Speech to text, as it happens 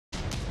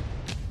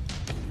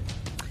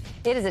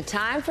It is a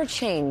time for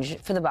change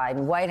for the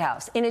Biden White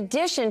House. In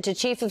addition to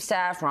Chief of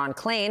Staff Ron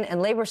Klain and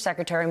Labor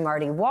Secretary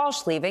Marty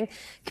Walsh leaving,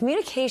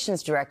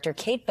 Communications Director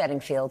Kate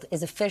Bedingfield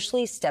is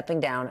officially stepping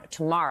down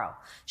tomorrow.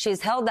 She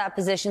has held that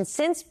position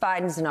since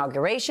Biden's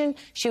inauguration.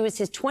 She was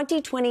his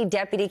 2020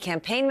 deputy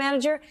campaign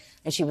manager,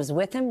 and she was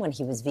with him when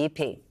he was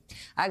VP.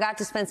 I got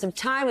to spend some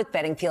time with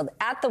Bedingfield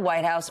at the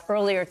White House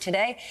earlier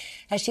today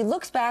as she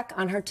looks back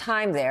on her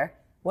time there,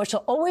 what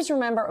she'll always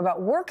remember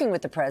about working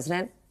with the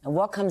president, and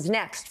what comes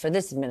next for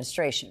this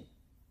administration.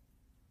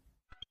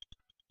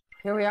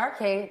 Here we are,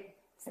 Kate.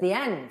 It's the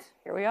end.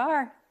 Here we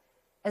are.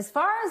 As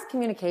far as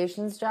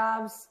communications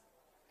jobs,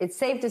 it's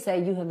safe to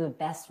say you have the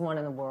best one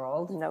in the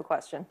world. No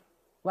question.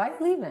 Why are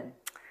you leaving?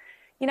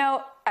 You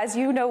know, as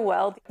you know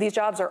well, these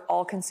jobs are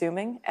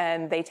all-consuming,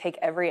 and they take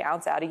every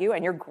ounce out of you,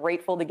 and you're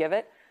grateful to give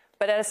it.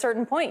 But at a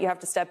certain point, you have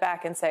to step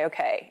back and say,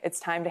 okay, it's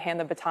time to hand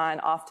the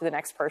baton off to the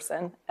next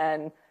person.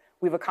 And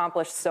we've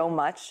accomplished so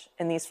much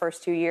in these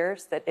first 2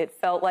 years that it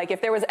felt like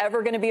if there was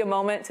ever going to be a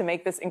moment to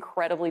make this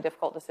incredibly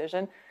difficult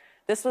decision,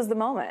 this was the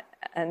moment.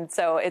 And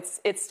so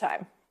it's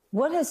time.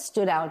 What has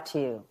stood out to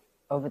you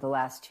over the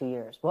last 2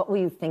 years? What will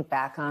you think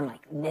back on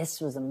like this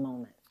was a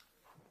moment?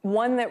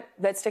 One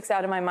that sticks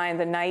out in my mind,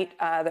 the night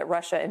that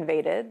Russia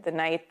invaded, the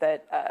night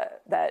that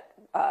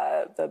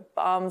the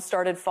bombs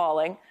started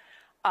falling.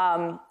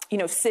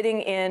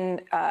 Sitting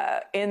in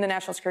the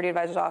National Security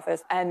Advisor's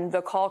office and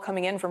the call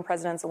coming in from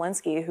President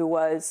Zelensky, who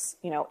was,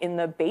 in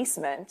the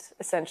basement,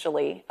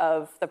 essentially,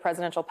 of the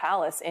presidential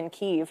palace in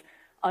Kyiv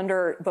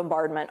under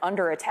bombardment,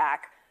 under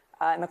attack.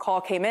 And the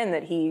call came in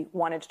that he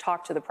wanted to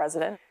talk to the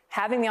president.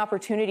 Having the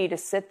opportunity to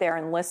sit there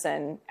and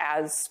listen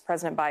as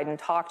President Biden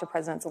talked to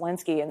President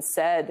Zelensky and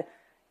said,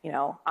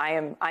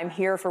 I'm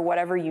here for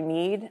whatever you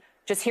need.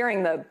 Just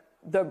hearing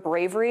the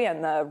bravery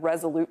and the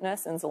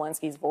resoluteness in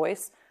Zelensky's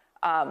voice,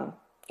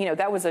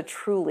 that was a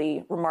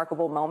truly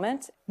remarkable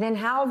moment. Then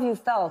how have you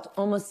felt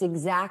almost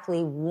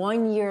exactly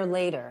 1 year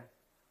later?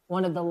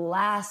 One of the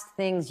last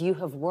things you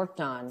have worked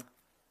on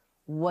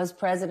was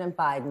President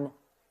Biden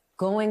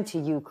going to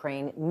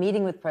Ukraine,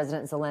 meeting with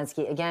President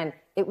Zelensky. Again,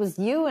 it was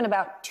you and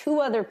about 2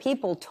 other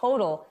people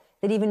total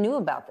that even knew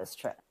about this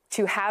trip.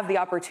 To have the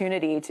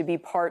opportunity to be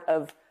part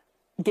of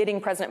getting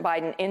President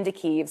Biden into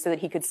Kyiv so that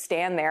he could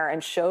stand there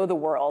and show the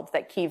world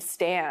that Kyiv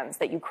stands,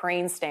 that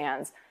Ukraine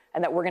stands,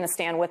 and that we're going to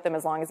stand with them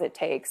as long as it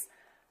takes.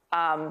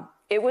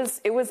 It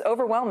was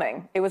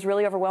overwhelming. It was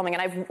really overwhelming.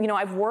 And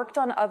I've worked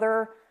on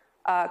other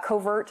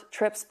covert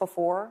trips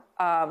before,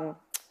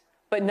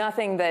 but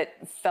nothing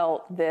that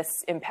felt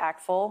this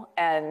impactful.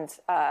 And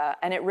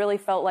it really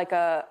felt like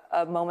a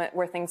moment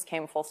where things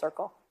came full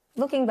circle.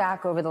 Looking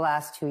back over the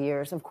last 2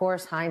 years, of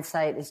course,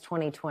 hindsight is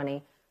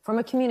 20/20. From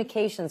a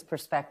communications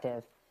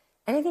perspective,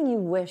 anything you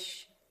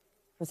wish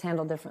was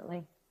handled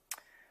differently?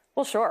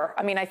 Well, sure.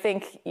 I mean, I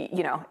think,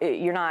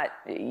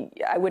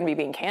 I wouldn't be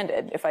being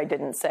candid if I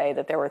didn't say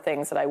that there were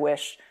things that I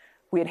wish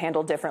we had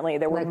handled differently.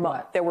 There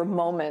were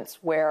moments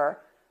where,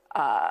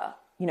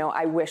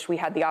 I wish we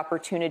had the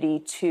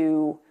opportunity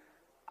to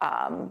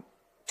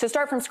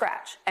start from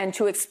scratch and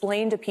to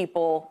explain to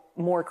people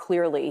more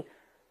clearly,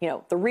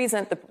 the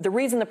reason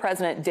the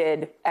president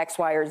did X,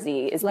 Y, or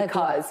Z is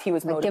because he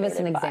was motivated. Give us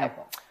an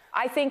example.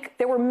 I think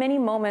there were many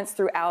moments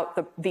throughout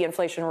the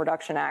Inflation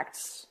Reduction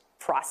Act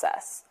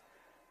process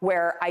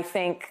where I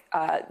think,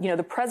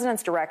 the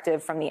president's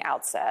directive from the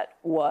outset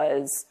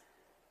was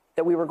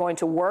that we were going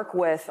to work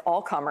with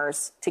all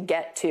comers to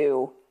get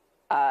to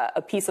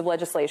a piece of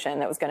legislation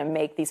that was going to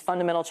make these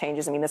fundamental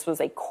changes. I mean, this was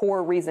a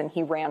core reason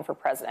he ran for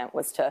president,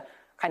 was to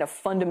kind of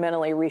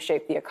fundamentally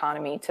reshape the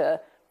economy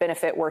to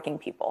benefit working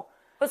people.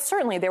 But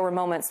certainly there were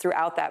moments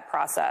throughout that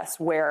process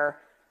where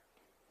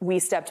we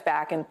stepped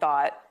back and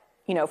thought,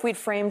 if we'd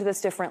framed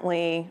this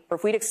differently, or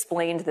if we'd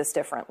explained this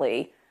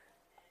differently,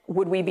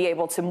 would we be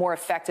able to more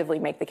effectively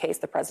make the case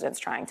the president's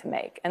trying to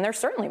make? And there's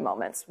certainly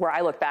moments where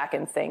I look back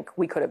and think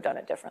we could have done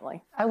it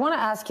differently. I want to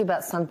ask you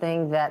about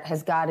something that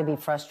has got to be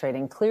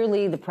frustrating.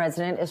 Clearly, the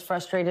president is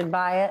frustrated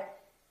by it.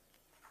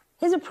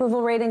 His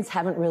approval ratings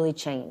haven't really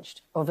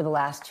changed over the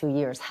last 2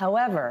 years.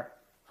 However,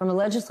 from a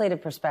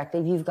legislative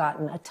perspective, you've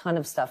gotten a ton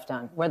of stuff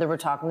done, whether we're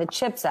talking the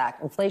CHIPS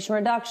Act, Inflation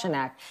Reduction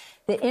Act,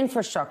 the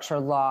infrastructure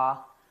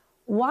law.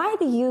 Why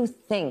do you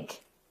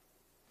think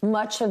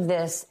much of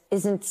this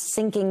isn't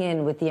sinking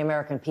in with the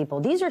American people?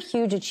 These are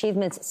huge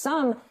achievements,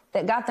 some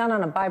that got done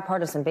on a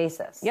bipartisan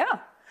basis. Yeah.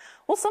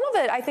 Well, some of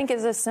it, I think,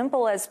 is as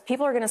simple as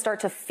people are going to start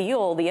to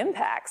feel the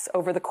impacts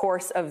over the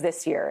course of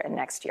this year and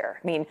next year.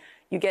 I mean,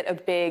 you get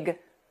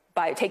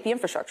take the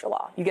infrastructure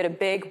law. You get a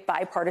big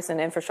bipartisan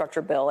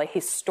infrastructure bill, a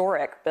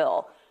historic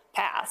bill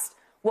passed.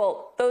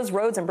 Well, those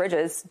roads and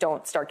bridges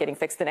don't start getting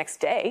fixed the next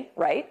day,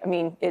 right? I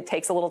mean, it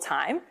takes a little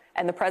time,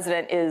 and the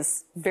president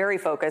is very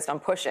focused on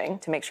pushing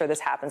to make sure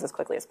this happens as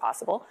quickly as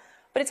possible,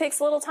 but it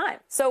takes a little time.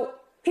 So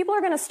people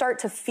are going to start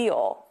to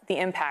feel the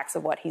impacts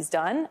of what he's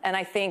done, and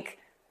I think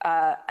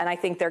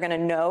they're going to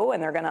know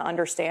and they're going to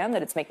understand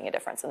that it's making a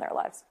difference in their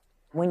lives.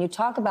 When you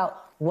talk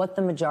about what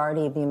the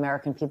majority of the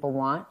American people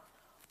want,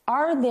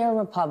 are there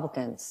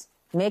Republicans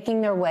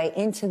making their way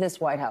into this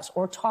White House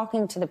or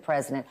talking to the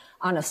president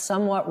on a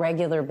somewhat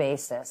regular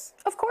basis?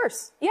 Of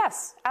course.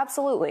 Yes,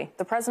 absolutely.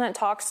 The president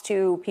talks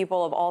to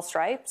people of all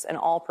stripes and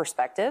all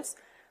perspectives.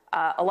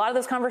 A lot of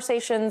those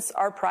conversations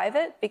are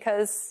private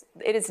because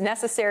it is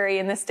necessary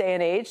in this day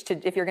and age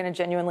to, if you're going to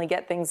genuinely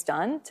get things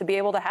done, to be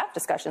able to have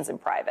discussions in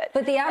private.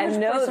 But the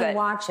average person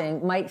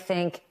watching might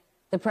think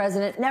the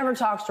president never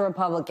talks to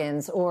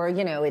Republicans or,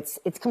 you know, it's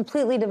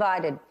completely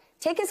divided.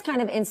 Take us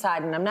kind of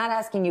inside, and I'm not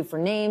asking you for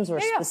names or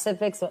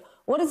specifics. But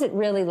what is it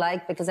really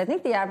like? Because I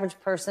think the average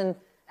person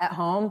at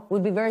home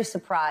would be very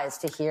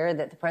surprised to hear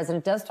that the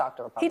president does talk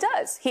to Republicans. He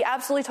does. He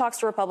absolutely talks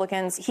to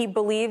Republicans. He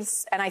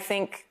believes, and I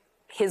think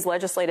his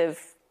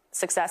legislative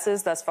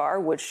successes thus far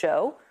would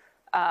show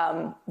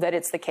that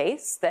it's the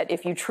case, that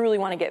if you truly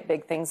want to get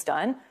big things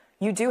done,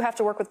 you do have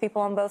to work with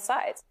people on both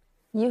sides.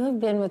 You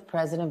have been with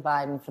President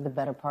Biden for the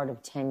better part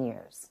of 10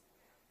 years.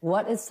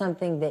 What is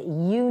something that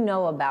you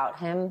know about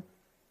him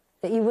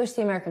that you wish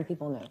the American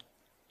people knew?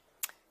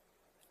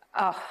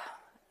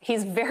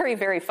 He's very,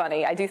 very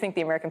funny. I do think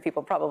the American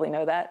people probably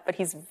know that, but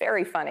he's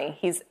very funny.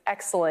 He's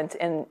excellent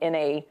in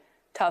a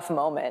tough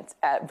moment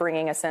at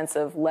bringing a sense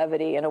of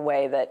levity in a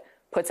way that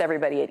puts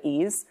everybody at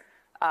ease,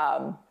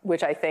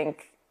 which I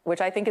think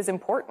is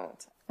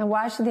important. And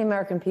why should the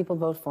American people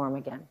vote for him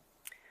again?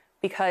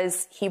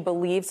 Because he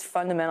believes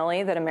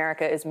fundamentally that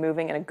America is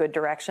moving in a good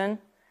direction,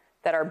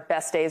 that our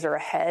best days are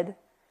ahead,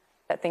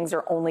 that things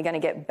are only going to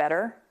get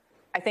better.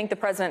 I think the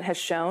president has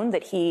shown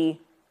that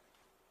he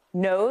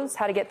knows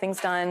how to get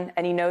things done,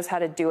 and he knows how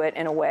to do it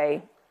in a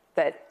way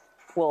that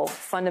will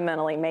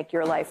fundamentally make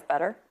your life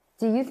better.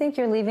 Do you think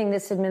you're leaving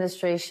this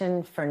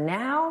administration for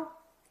now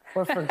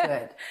or for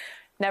good?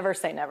 Never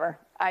say never.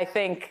 I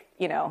think,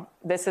 you know,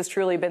 this has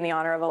truly been the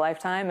honor of a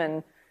lifetime,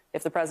 and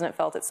if the president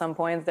felt at some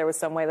point that there was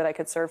some way that I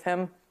could serve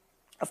him,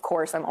 of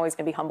course, I'm always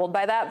going to be humbled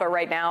by that. But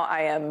right now,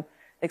 I am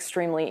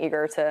extremely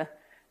eager to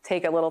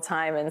take a little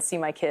time and see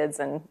my kids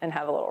and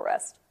have a little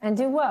rest. And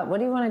do what? What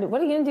do you want to do? What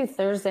are you going to do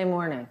Thursday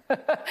morning?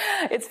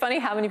 It's funny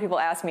how many people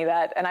ask me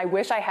that, and I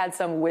wish I had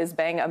some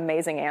whiz-bang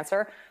amazing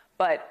answer.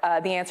 But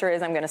the answer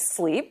is I'm going to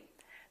sleep.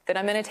 Then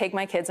I'm going to take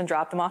my kids and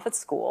drop them off at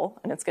school,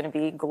 and it's going to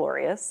be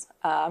glorious.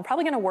 I'm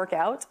probably going to work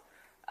out,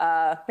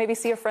 maybe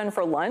see a friend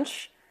for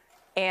lunch,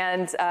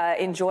 and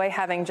enjoy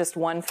having just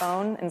one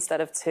phone instead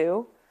of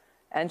two,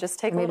 and just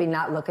take maybe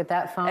not look at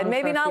that phone. And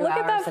maybe not look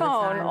at that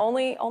phone,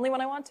 only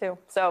when I want to.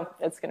 So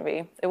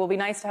it will be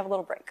nice to have a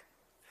little break.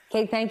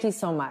 Kate, thank you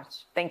so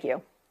much. Thank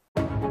you.